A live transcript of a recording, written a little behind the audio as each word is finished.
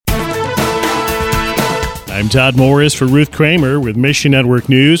I'm Todd Morris for Ruth Kramer with Mission Network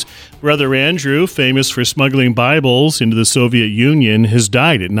News. Brother Andrew, famous for smuggling Bibles into the Soviet Union, has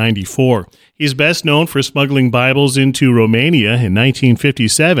died at 94. He's best known for smuggling Bibles into Romania in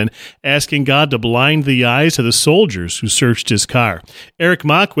 1957, asking God to blind the eyes of the soldiers who searched his car. Eric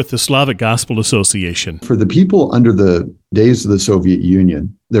Mock with the Slavic Gospel Association. For the people under the days of the Soviet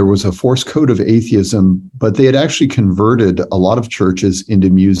Union, there was a forced code of atheism, but they had actually converted a lot of churches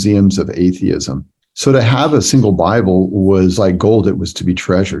into museums of atheism. So to have a single Bible was like gold. It was to be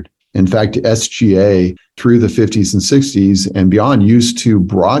treasured. In fact, SGA through the 50s and 60s and beyond used to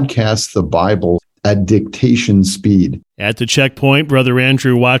broadcast the Bible at dictation speed. At the checkpoint, Brother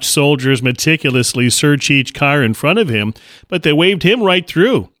Andrew watched soldiers meticulously search each car in front of him, but they waved him right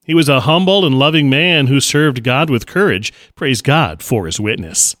through. He was a humble and loving man who served God with courage. Praise God for his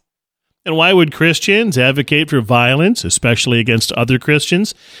witness. And why would Christians advocate for violence, especially against other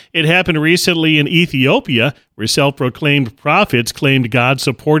Christians? It happened recently in Ethiopia, where self-proclaimed prophets claimed God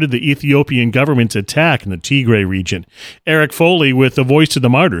supported the Ethiopian government's attack in the Tigray region. Eric Foley with the Voice of the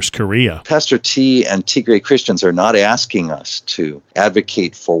Martyrs, Korea. Pastor T and Tigray Christians are not asking us to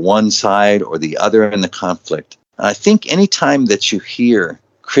advocate for one side or the other in the conflict. I think any time that you hear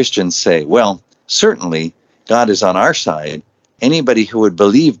Christians say, well, certainly God is on our side, anybody who would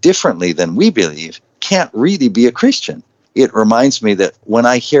believe differently than we believe can't really be a Christian. It reminds me that when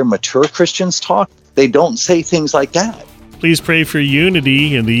I hear mature Christians talk, they don't say things like that. Please pray for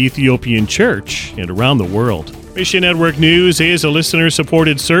unity in the Ethiopian church and around the world. Mission Network News is a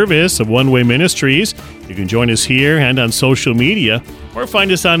listener-supported service of One Way Ministries. You can join us here and on social media, or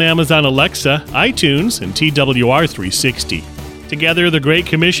find us on Amazon Alexa, iTunes, and TWR 360. Together, the Great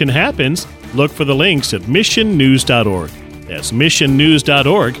Commission happens. Look for the links at missionnews.org. That's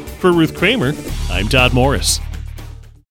missionnews.org. For Ruth Kramer, I'm Todd Morris.